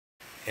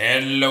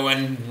Hello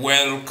and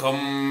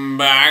welcome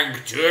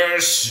back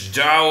to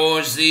Star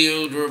Wars The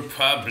Old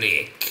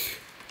Republic.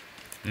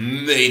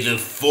 May the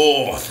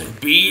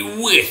 4th be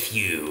with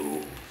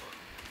you.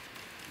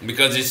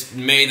 Because it's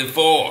May the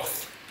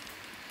 4th.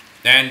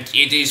 And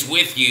it is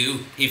with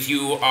you if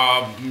you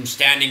are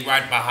standing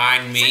right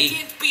behind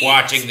me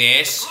watching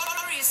this.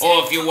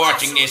 Or if you're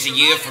watching this a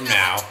year from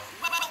now.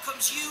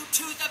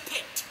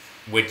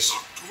 Which,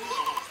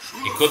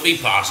 it could be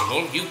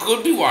possible. You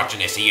could be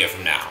watching this a year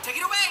from now.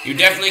 You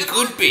definitely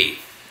could be.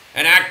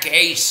 In that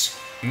case,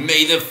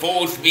 may the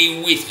 4th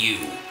be with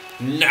you.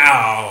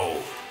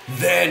 Now,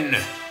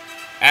 then,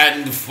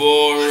 and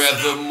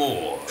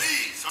forevermore.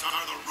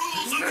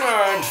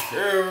 Not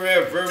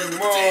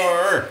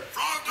forevermore.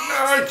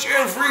 Not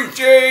every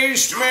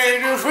day's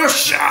made of a...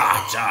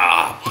 Shut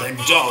up and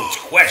don't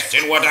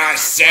question what I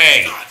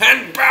say.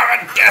 And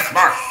Baron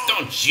Deathmark,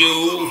 don't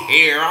you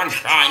hear? I'm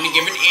trying to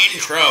give an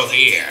intro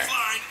here.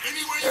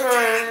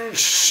 And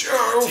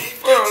so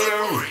full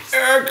of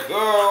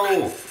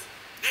echo.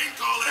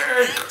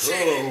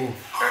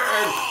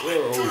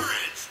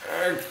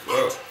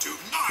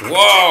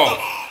 Whoa!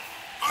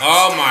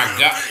 Oh my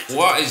God,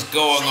 what is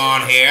going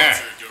on here?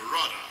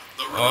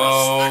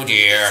 Oh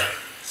dear.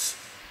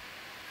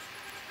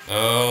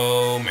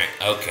 Oh man,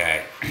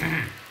 okay.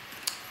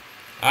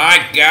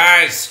 Alright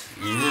guys,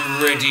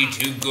 ready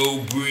to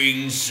go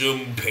bring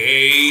some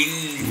pain?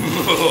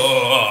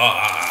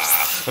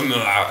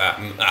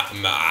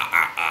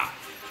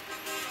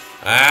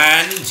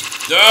 And,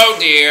 oh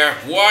dear,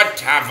 what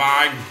have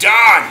I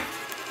done?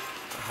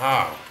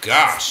 Oh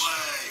gosh.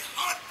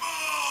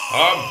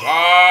 A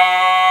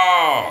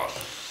ball!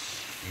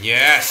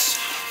 Yes,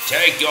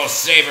 take your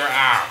saber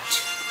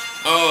out.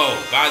 Oh,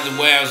 by the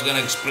way, I was going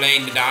to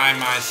explain that I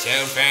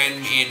myself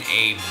am in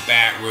a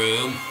bat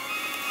room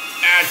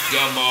at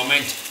the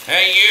moment.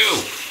 Hey,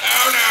 you!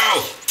 Oh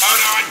no! Oh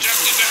no, I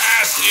jumped into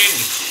acid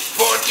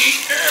for the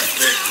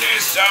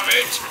epicness of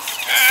it,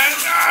 and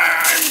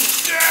I'm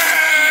dead!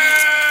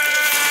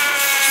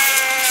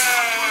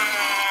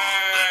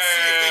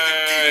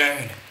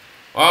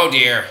 Oh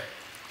dear.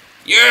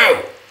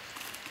 You!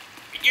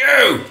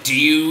 Do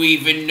you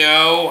even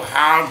know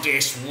how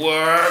this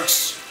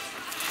works?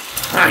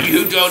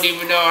 You don't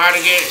even know how to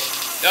get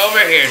over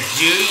here,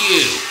 do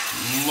you,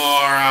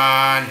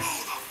 moron?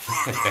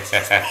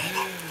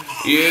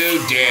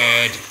 You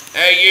dead.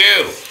 Hey,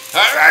 you!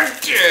 I'm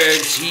the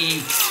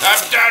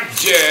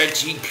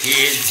dirty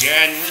pig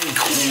and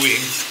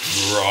quick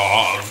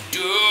draw of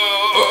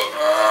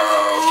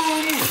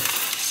doom.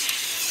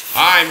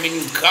 I'm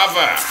in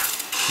cover.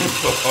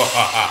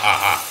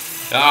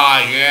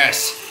 Ah,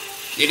 yes.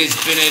 It has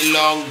been a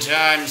long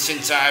time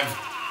since I've...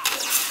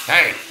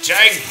 Hey,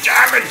 take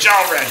damage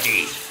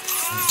already!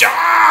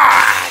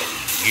 Die!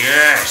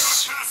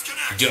 Yes!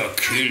 The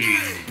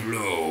killing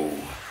blow.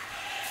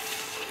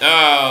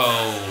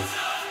 Oh.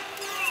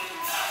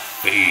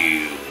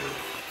 Feel.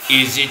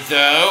 Is it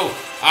though?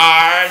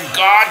 I've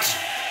got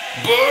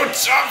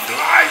boots of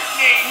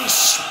lightning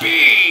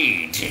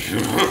speed!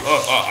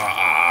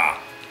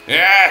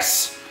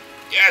 Yes!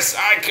 Yes,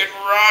 I can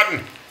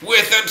run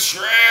with a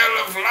trail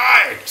of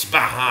light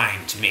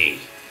behind me.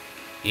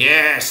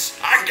 Yes,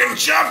 I can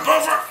jump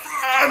over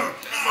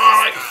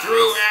like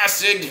through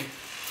acid.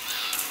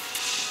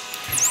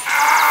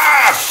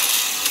 Ah!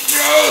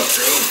 Go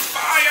through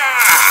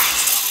fire!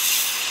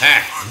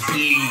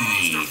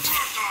 Bleed.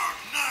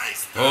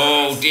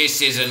 Oh,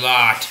 this is a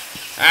lot.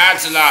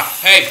 That's a lot.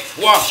 Hey,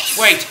 whoa,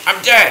 wait,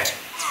 I'm dead.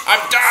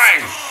 I'm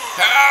dying.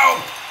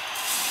 Help!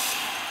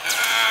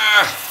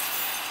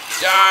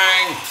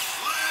 Dying.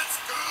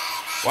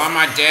 Why am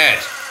I dead?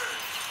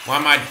 Why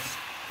am I...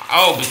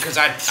 Oh, because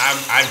I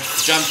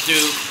jumped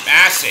through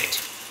acid.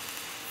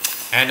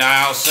 And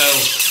I also...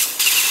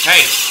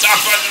 Hey,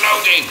 stop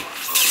unloading!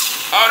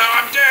 Oh no,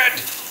 I'm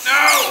dead!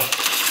 No!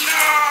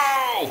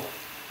 No!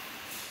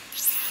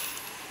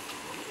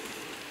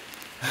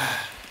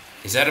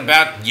 Is that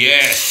about...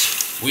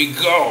 Yes, we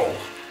go.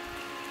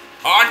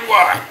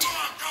 Onward!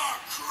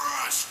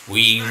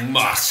 We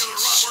must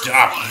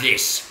stop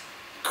this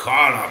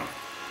column.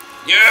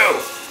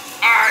 You!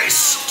 I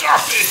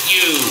stoppeth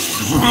you!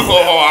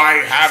 Oh,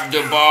 I have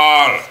the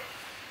ball!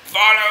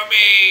 Follow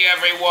me,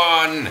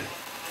 everyone!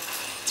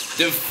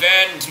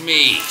 Defend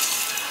me!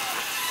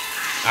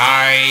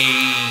 I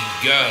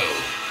go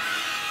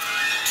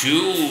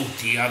to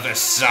the other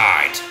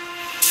side.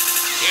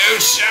 You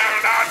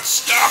shall not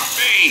stop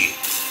me!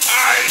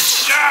 I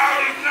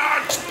shall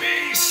not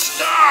be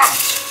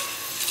stopped!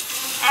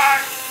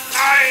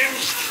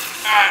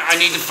 I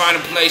need to find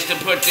a place to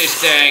put this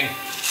thing.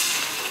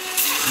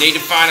 Need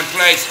to find a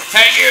place.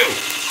 Hey, you!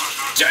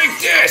 Take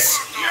this!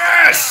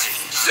 Yes!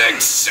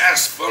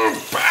 Successful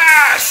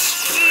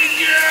pass!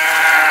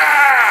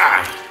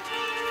 Yeah!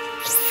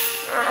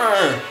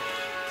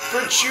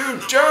 But you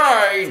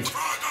died!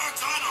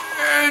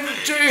 And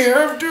they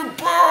have the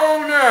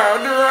ball now,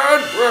 they're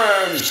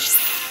outruns!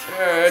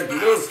 It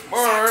looked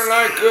more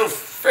like a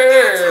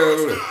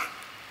fail.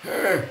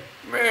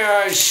 May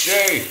I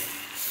say,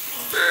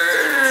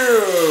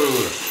 fail?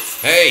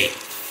 Hey!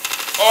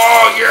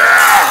 Oh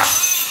yeah!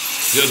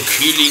 The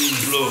killing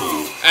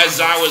blow as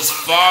I was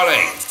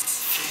falling.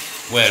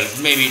 Well,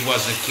 maybe it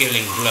was a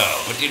killing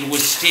blow, but it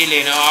was still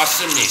an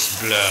awesomeness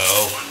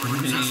blow.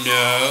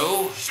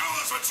 No?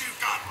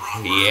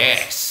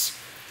 Yes.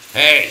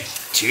 Hey,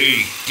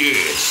 take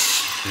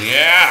this.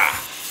 Yeah.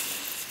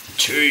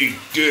 Take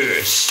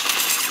this.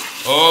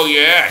 Oh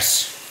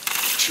yes.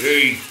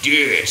 Take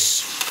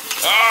this.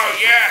 Oh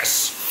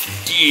yes.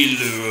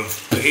 Dealer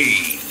of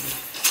pain.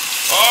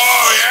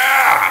 Oh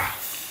yeah.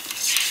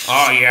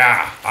 Oh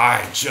yeah.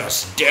 I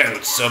just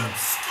dealt some.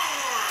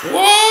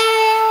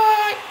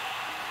 What?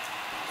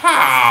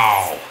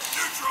 How?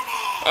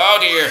 Oh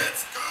dear.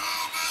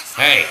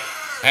 Hey.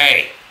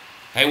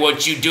 Hey,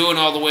 what you doing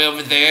all the way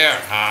over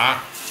there, huh?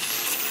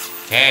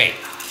 Hey,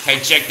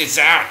 check this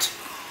out.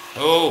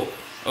 Oh,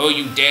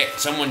 you dead.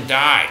 Someone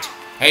died.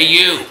 Hey,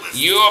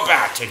 you're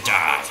about to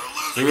die.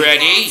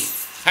 Ready?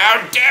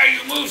 How dare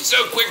you move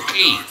so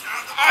quickly?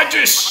 I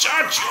just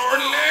shot your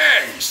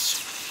legs.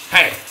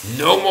 Hey,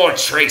 no more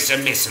tracer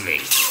missile.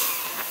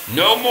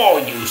 No more,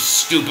 you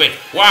stupid.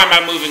 Why am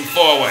I moving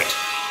forward?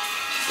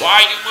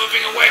 Why are you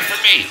moving away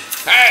from me?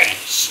 Hey,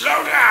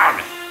 slow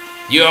down.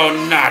 You're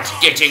not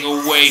getting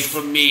away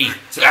from me.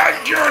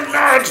 You're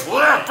not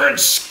rapid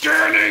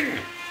scanning.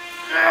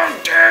 How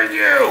dare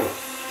you?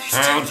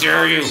 How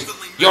dare you?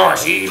 Your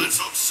heat.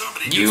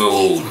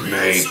 You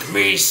make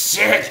me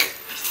sick.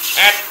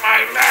 At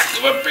my lack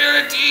of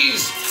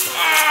abilities.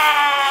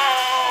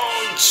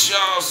 Ouch.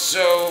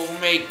 Also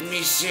make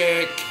me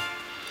sick.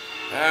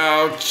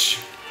 Ouch.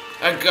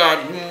 I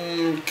got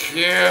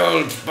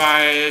killed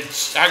by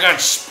it. I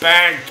got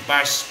spanked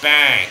by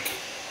Spank.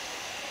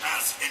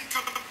 Pass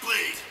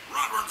incomplete.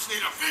 Rodworms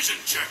need a vision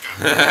checker.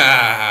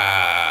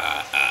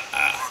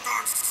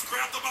 Frogdogs,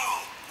 grab the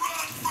ball.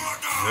 Run,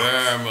 Frogdogs!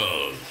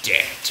 Thermal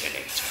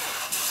detonator.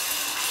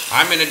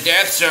 I'm in a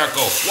death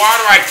circle. Why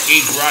do I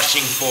keep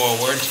rushing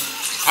forward?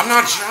 I'm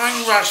not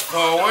trying to rush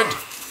forward.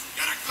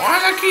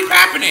 Why does that keep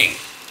happening?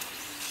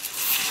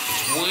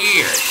 It's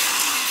weird.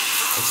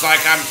 It's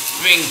like I'm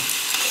being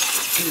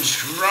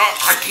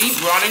controlled. I keep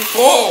running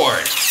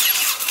forward.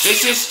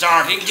 This is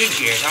starting to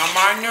get on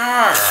my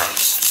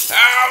nerves.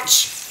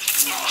 Ouch!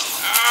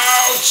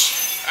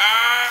 Ouch!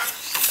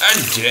 A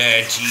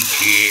dirty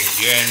kick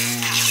and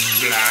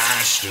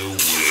blast a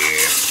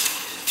whip.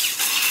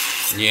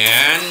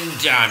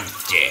 And I'm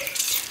dead.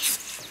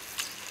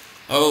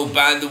 Oh,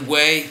 by the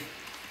way,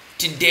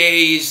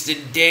 today is the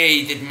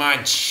day that my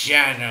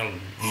channel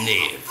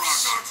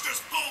lives.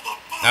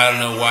 I don't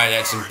know why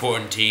that's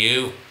important to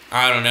you.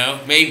 I don't know.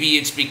 Maybe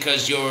it's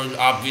because you're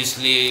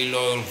obviously a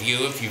loyal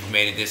viewer if you've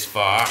made it this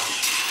far.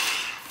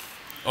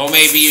 Or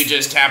maybe you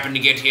just happened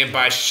to get here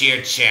by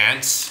sheer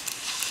chance.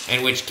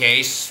 In which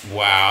case,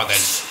 wow,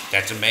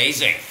 that's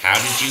amazing. How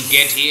did you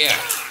get here?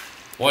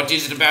 What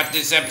is it about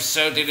this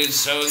episode that is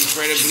so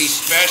incredibly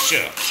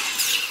special?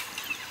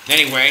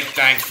 Anyway,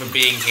 thanks for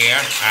being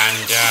here,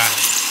 and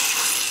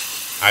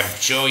I'm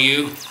sure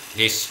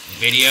this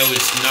video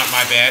is not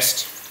my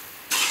best.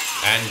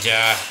 And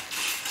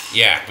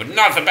yeah, but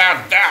enough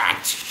about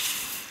that.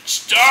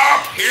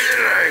 Stop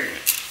healing!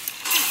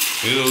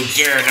 You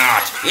dare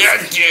not. The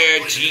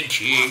dirty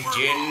kicked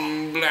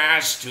and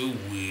blast to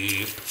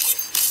whip.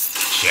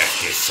 Check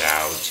this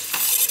out.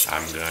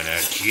 I'm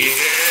gonna kill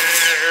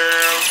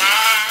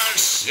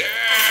myself.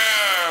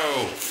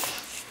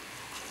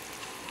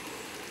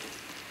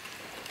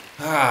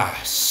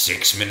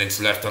 6 minutes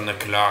left on the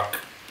clock.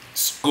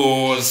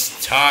 Scores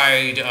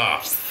tied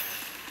up.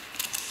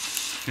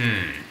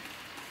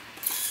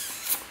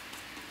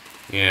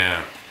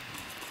 Yeah.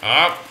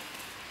 Up.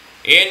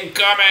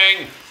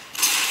 Incoming.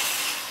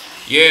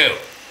 You,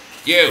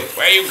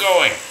 where are you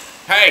going?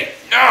 Hey,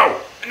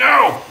 no,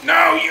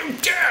 you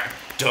dare.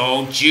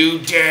 Don't you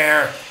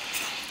dare.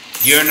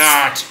 You're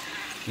not.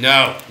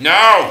 No,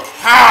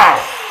 how?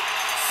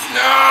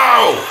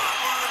 No.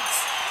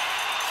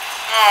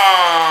 Oh.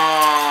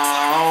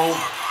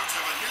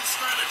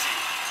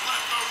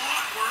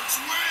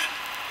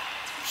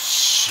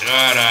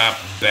 Shut up,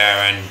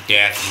 Baron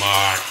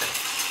Deathmark.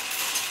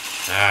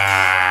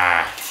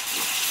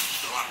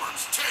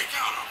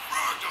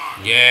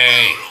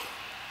 Yay.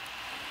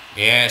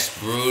 Yes,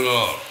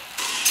 brutal.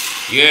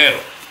 You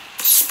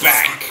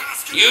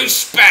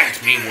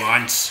spanked me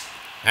once,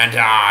 and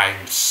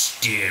I'm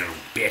still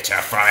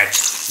bitter from it.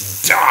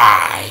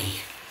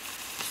 Die!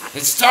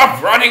 And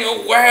stop running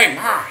away,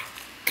 my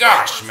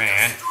gosh,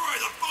 man.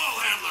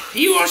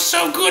 You are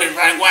so good at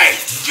running away.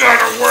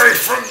 Get away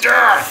from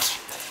dirt!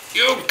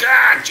 You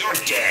can't, you're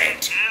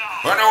dead.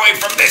 Run away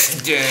from this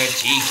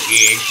dirty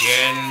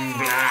kitchen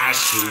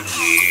blast to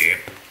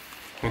whip.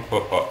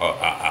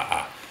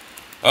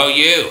 Oh,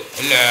 you.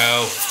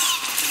 Hello.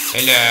 A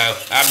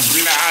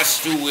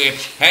blast to whip.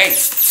 Hey,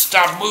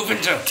 stop moving.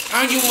 How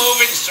are you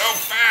moving so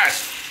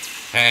fast?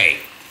 Hey,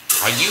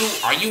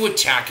 are you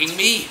attacking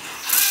me?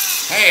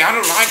 Hey, I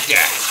don't like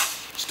that.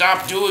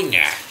 Stop doing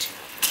that.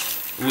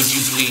 Would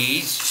you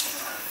please?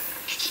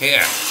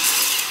 Here.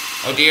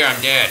 Oh dear,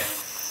 I'm dead.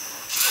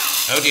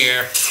 Oh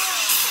dear.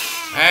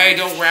 Hey,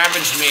 don't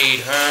ravage me,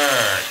 it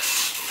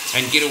hurts.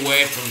 And get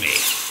away from me.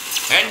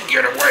 And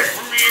get away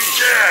from me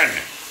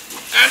again.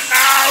 And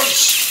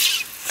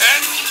ouch.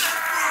 And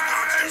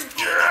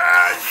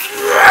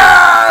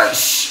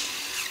yes.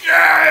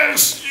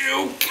 Yes,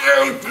 you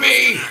killed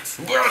me.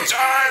 But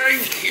I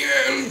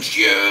killed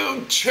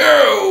you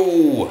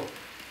too.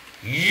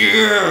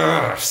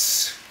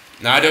 Yes.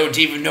 I don't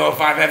even know if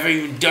I've ever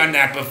even done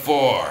that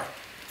before.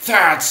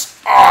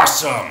 That's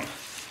awesome.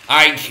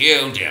 I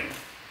killed him.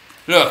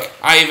 Look,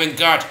 I even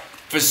got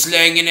for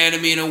slaying an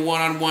enemy in a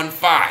one-on-one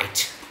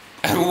fight.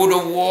 An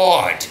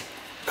award.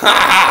 Ha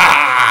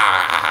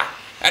ha!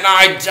 And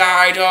I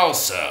died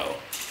also.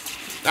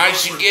 I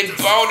should get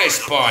bonus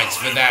points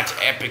for that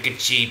epic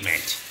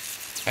achievement.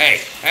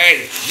 Hey,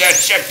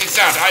 check this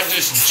out. I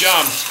just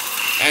jumped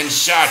and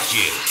shot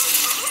you.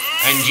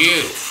 And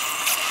you,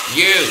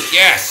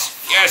 yes,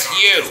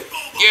 you,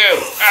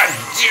 a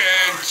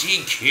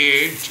dirty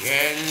kid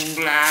and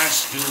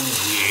blast to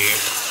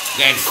whip,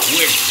 then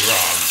quick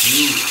draw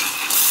duel.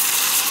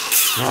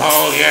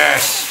 Oh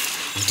yes,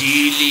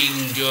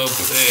 dealing the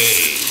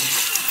pain.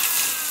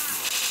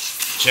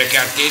 Check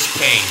out this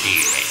pain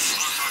dealing.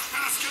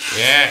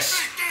 Yes.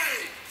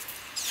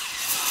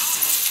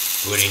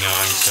 Putting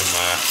on some,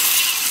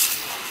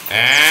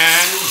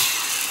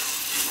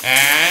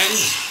 and,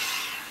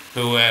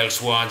 who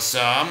else wants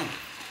some?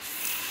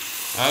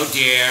 Oh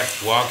dear,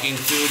 walking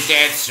through a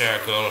death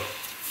circle.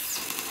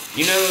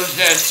 You know those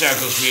death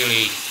circles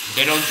really,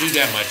 they don't do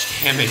that much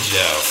damage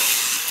though.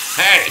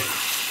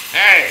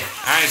 Hey,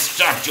 I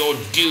stopped your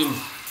doom.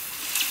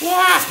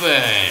 What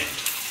happened?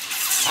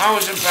 I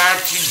was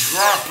about to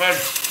drop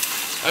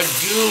a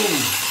doom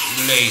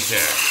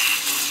laser.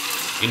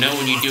 You know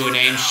when you do an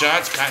aim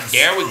shot,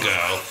 there we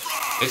go.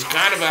 It's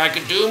kind of like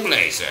a doom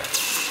laser.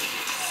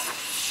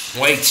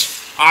 Wait,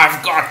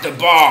 I've got the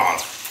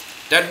ball.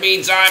 That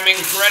means I'm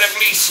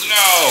incredibly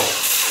slow.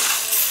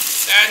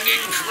 And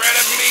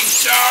incredibly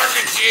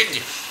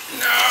targeted.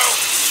 No.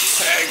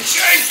 Hey,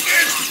 take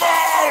this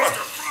ball.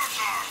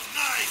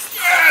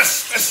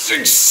 Yes, a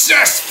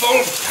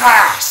successful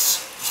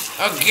pass.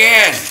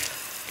 Again.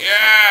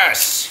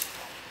 Yes.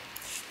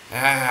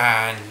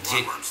 And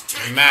it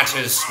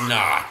matters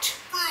not.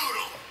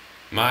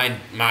 My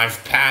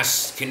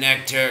pass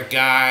connector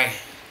guy,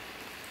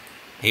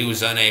 he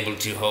was unable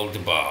to hold the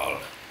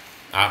ball.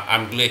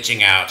 I'm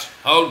glitching out.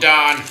 Hold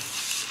on.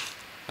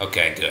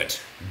 Okay, good.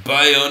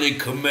 Bionic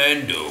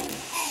Commando.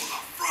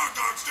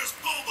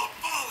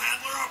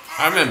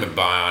 I remember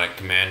Bionic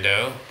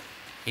Commando.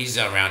 He's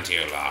around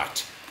here a lot.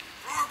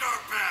 Frog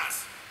Dog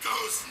Pass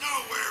goes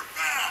nowhere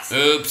fast.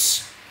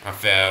 Oops, I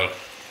fell.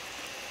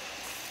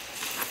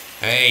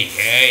 Hey.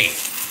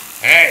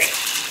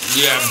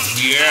 Yeah,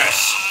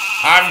 yes.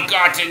 I've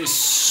gotten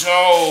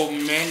so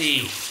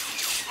many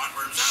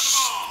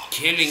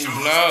killing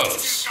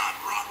blows.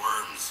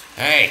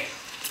 Hey,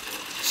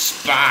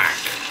 Spark.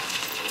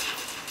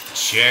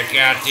 Check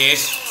out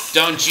this.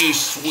 Don't you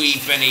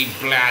sweep any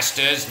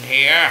blasters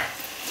here.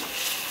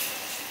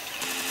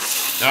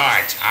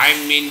 Alright,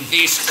 I'm in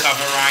this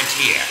cover right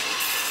here.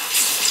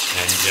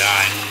 And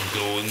I'm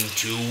going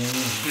to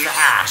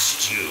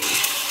blast you.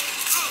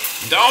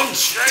 Don't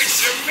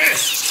tracer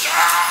miss!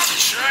 Stop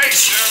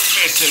tracer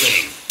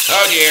missing!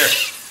 Oh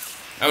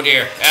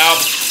dear, help!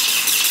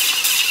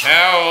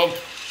 Help!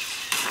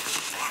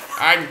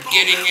 I'm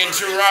getting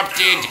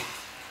interrupted!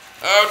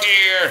 Oh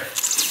dear!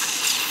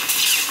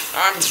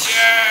 I'm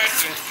dead!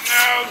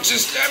 No,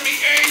 just let me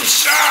aim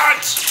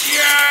shot!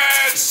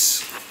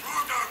 Yes!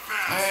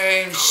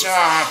 Aim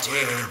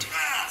shotted!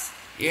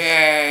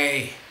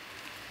 Yay!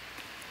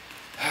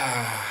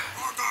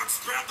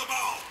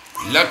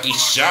 Lucky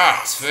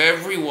shots for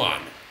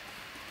everyone.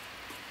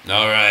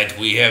 Alright,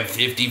 we have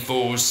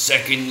 54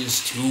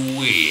 seconds to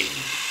win.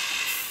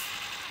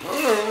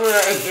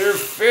 Rather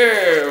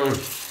fail.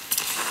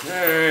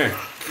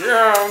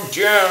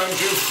 Countdown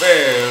to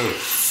fail.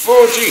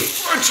 40.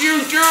 What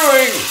you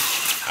doing?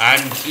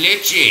 I'm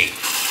glitching.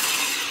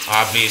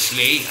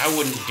 Obviously, I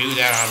wouldn't do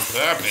that on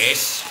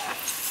purpose.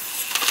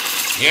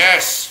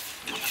 Yes.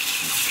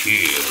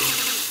 Kill.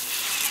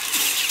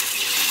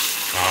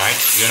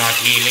 Alright, you're not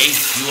healing.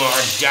 You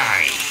are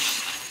dying.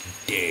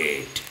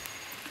 Dead.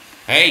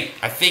 Hey,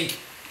 I think...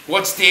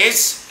 What's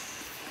this?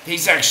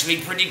 He's actually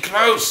pretty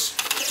close.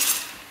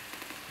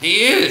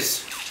 He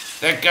is.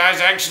 That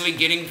guy's actually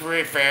getting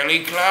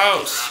fairly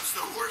close. Perhaps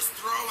the worst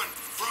throw in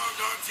Frog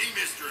Dog team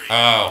history.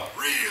 Oh.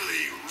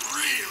 Really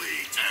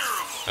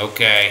terrible.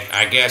 Okay,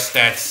 I guess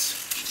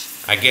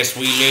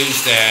we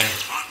lose then.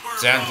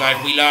 Sounds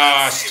like we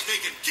lost. See if they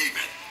can keep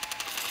it.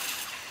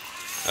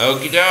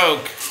 Okie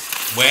doke.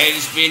 Well,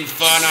 it's been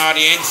fun,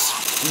 audience.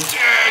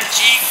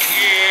 Dirty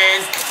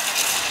kick.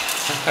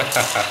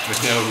 For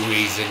no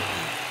reason.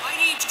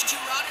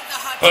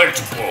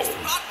 Hurtball.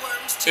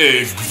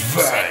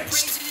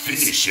 Advanced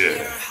finisher.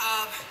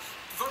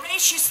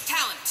 Voracious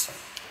talent.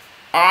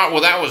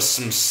 Well, that was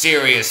some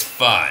serious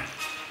fun.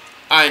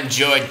 I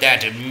enjoyed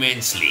that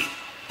immensely.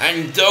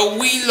 And though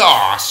we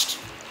lost,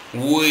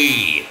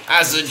 We,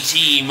 as a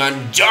team,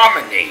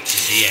 dominated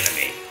the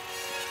enemy.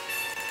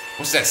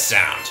 What's that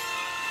sound?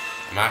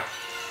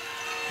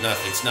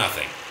 Nothing, it's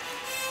nothing.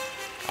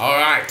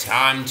 Alright,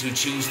 time to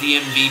choose the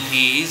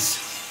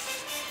MVPs.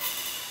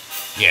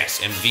 Yes,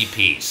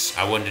 MVPs.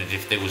 I wondered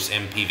if there was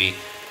MPV.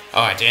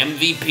 Alright,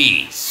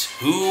 MVPs.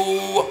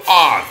 Who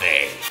are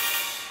they?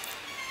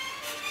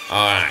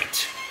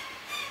 Alright.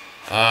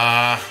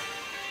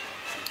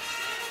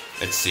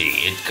 Let's see.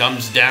 It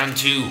comes down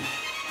to,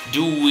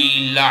 do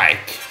we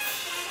like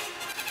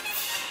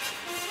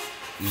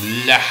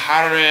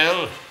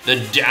Laharel, the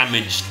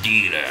damage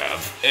dealer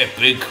of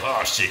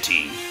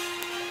epicosity,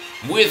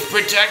 with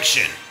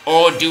protection,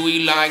 or do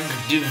we like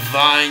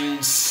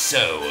Divine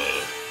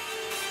Soul,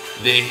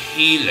 the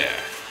healer?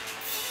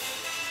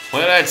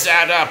 Well, let's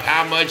add up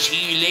how much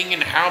healing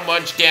and how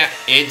much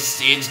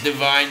it's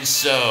Divine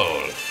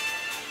Soul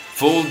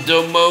for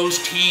the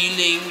most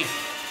healing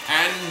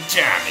and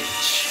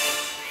damage.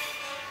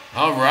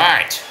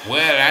 Alright,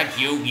 well,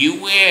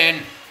 you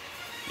win.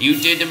 You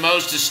did the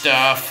most of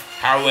stuff.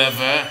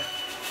 However,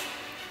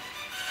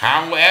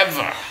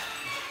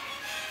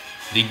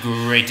 the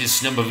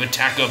greatest number of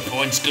attacker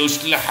points goes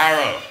to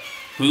Laharo,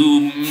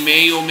 who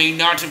may or may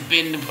not have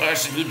been the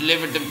person who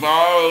delivered the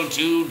ball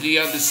to the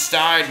other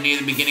side near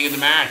the beginning of the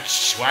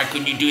match. Why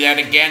couldn't you do that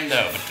again,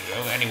 though?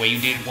 But anyway, you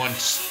did it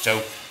once,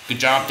 so good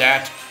job,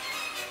 Dad.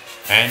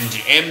 And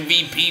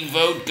MVP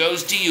vote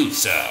goes to you,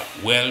 sir.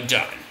 Well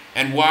done.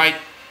 And why?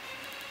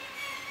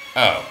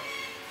 Oh.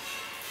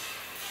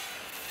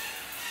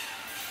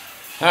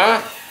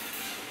 Huh?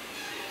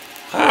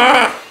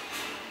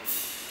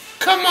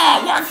 Come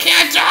on, why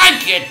can't I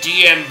get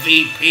the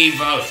MVP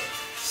vote?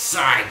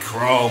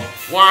 Cychrome,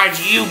 why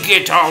do you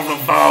get all the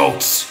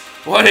votes?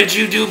 What did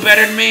you do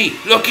better than me?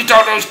 Look at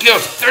all those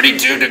kills,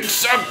 32 to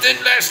something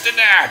less than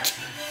that.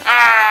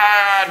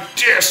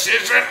 This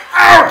is an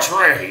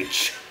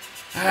outrage.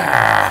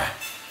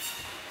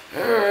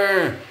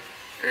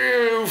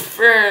 You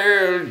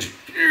failed.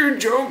 You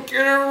don't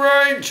get a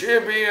right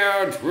to be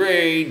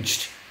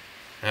outraged.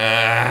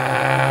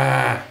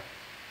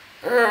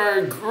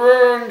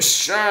 Grown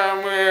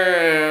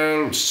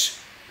somewhere else.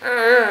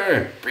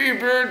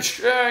 People are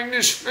trying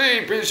to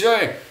sleep. It's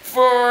like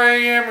 4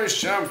 a.m. or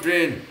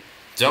something.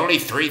 It's only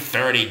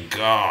 3:30.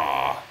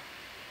 Gaw.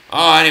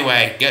 Oh,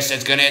 anyway, guess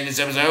that's gonna end this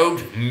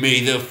episode. May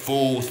the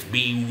 4th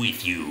be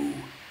with you.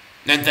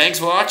 And thanks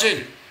for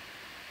watching.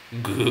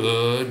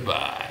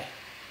 Goodbye.